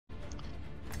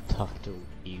Dr.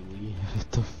 Wee-Wee,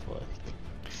 what the fuck?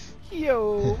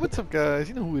 Yo, what's up guys?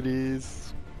 You know who it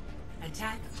is.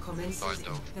 Attack commences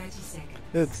in 30 seconds.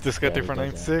 It's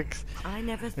THISGUY3496. I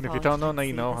never And if you don't know, now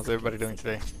you know. How's everybody doing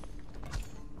today?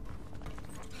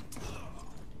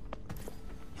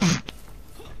 It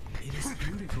is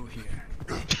beautiful here.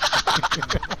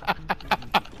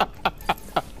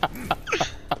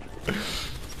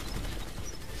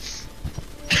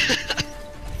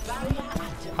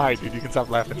 Hi dude, you can stop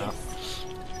laughing now.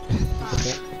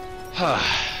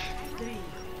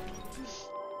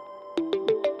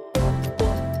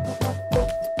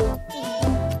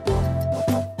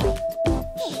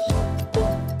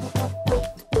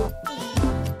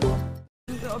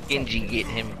 Genji, get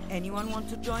him. Anyone want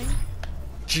to join?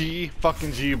 G,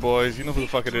 fucking G, boys. You know who the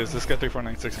fuck it is.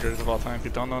 THISGUY3496, greatest of all time. If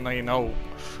you don't know, now you know.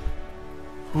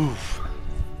 Oof.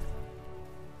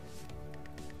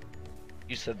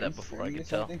 You said that before, I could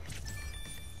tell.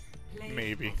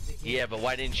 Maybe. Yeah, but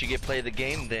why didn't you get play the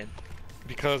game then?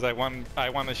 Because I want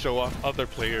to show off other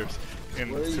players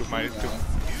into my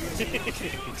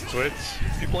Twitch.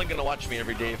 People ain't gonna watch me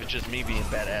every day if it's just me being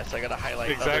badass. I gotta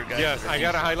highlight other guys. Yes, I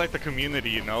gotta highlight the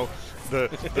community. You know, the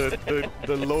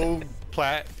low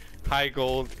plat, high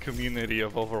gold community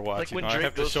of Overwatch. Like when I Drake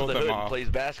have to goes show to the them hood off. and plays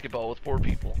basketball with poor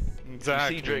people.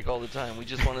 Exactly. We see Drake all the time. We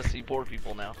just want to see poor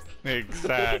people now.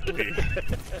 Exactly.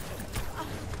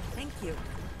 Thank you.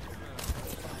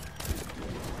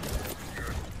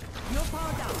 You're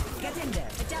powered down. Get in there.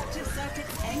 Adaptive circuit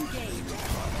engaged.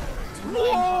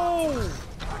 Whoa!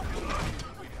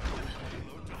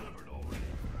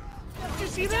 Did you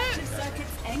see that? Adaptive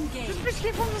circuits engaged. This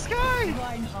came from the sky.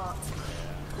 Reinhardt.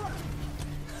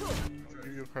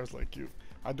 Yu-Gi-Oh cards like you.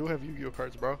 I do have Yu-Gi-Oh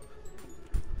cards, bro.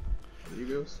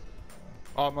 Yu-Gi-Ohs?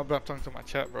 Oh, my bad. I'm talking to my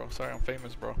chat, bro. Sorry, I'm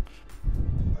famous, bro.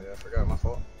 Oh yeah, I forgot, my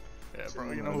fault. Yeah,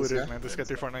 bro. You know who it is, man.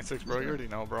 THISGUY3496, bro. You already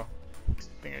know, bro.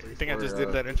 You think I just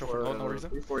did that intro for no reason?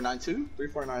 3492?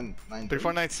 3499.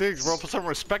 3496, bro. Put some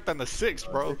respect on the 6,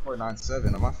 bro.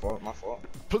 3497. My fault. My fault.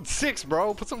 Put 6,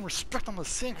 bro. Put some respect on the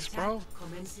 6, bro. Attack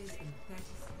commences in 30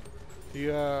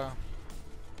 seconds.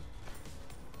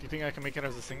 Do you think I can make it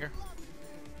as a singer?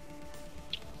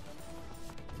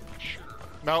 Sure.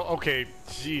 No? Okay.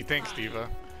 Gee, thanks, Diva.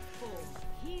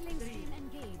 Healing stream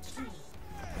engaged.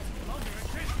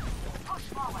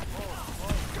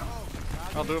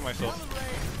 I'll do it myself.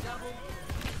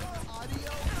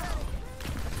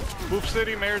 Boop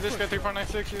City, Mayor,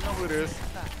 THISGUY3496, you know who it is.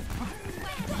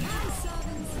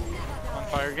 On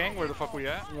Fire Gang, where the fuck we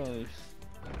at? Nice.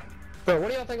 Bro, what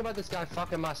do y'all think about this guy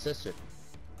fucking my sister?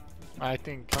 I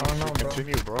think I don't know, bro.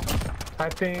 continue, bro. I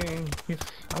think he's.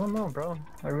 I don't know, bro.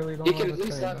 I really don't He know. can what at to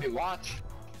least say, let me watch.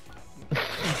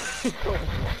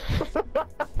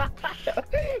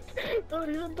 Dude,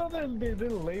 even though they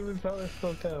didn't lame as hell, it's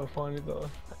still kind of funny though.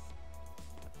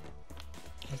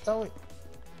 Está hoy.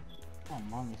 Oh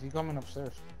man, is he coming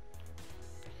upstairs?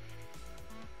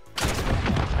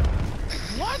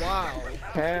 What? Wow.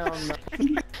 Hell no.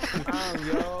 Clown,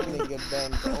 yo. Nigga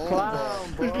bent over.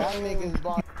 Clown, bro. That nigga's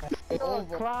body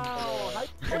over. Clown. How you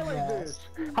sound like this?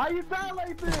 How you sound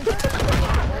like this?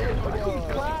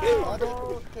 Clown,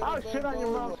 bro. I'll shit on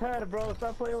your mom's head, bro.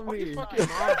 Stop playing with me. Your mom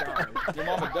died. Your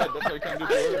mom is dead. That's why you can't do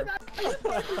it.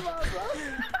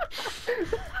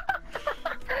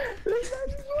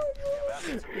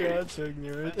 Yeah, that's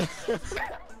ignorant.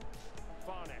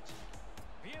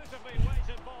 Beautifully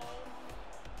weighted ball.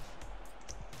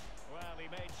 Well, he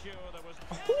made sure there was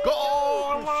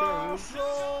Goal!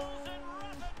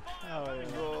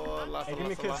 Hey, give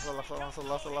me a kiss.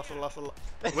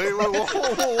 Wait, whoa.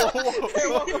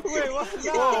 Wait, what?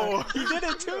 Whoa. He did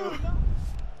it too.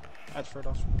 That's for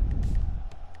us.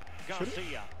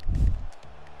 Garcia.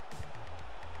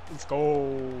 Let's go.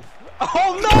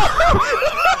 Oh no!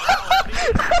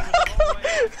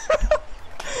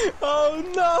 Oh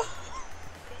no!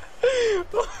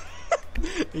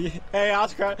 Hey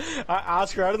Oscar, I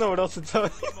don't know what else to tell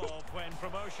you. When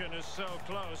promotion is so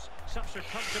close, such a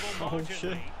comfortable margin. Oh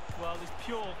shit! Well, it's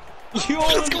pure.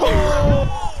 Let's go!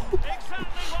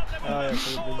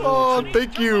 Oh,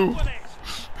 thank you.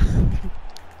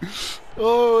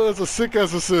 Oh, that's a sick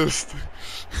ass assist.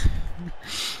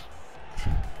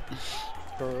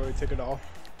 Bro, take it all.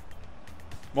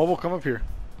 Mobile, come up here.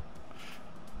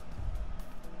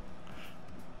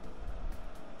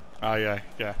 Oh yeah.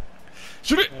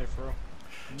 Shoot it! Hey, bro.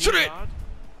 Shoot it!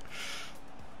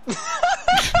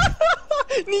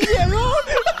 Keeper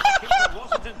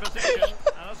wasn't in position,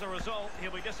 and as a result,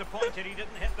 he'll be disappointed he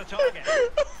didn't hit the target.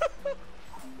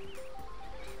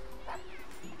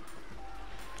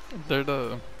 They're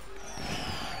the...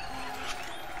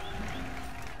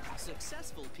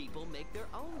 successful people make their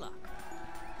own luck.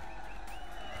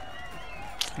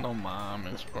 No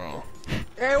mames, bro.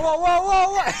 Hey,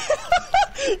 whoa!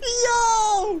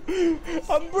 Yo!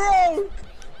 I'm broke!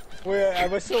 Wait,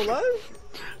 am I still alive?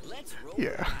 Let's roll.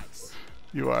 Yeah,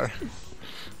 you are.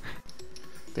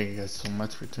 Thank you guys so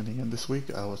much for tuning in this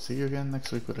week. I will see you again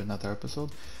next week with another episode.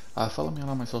 Follow me on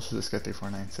all my socials,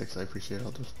 THISGUY3496. I appreciate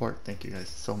all the support. Thank you guys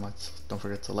so much. Don't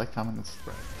forget to like, comment, and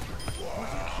subscribe.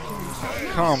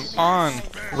 Come on,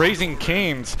 Raising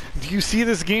Canes. Do you see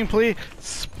this gameplay?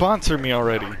 Sponsor me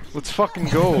already. Let's fucking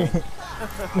go.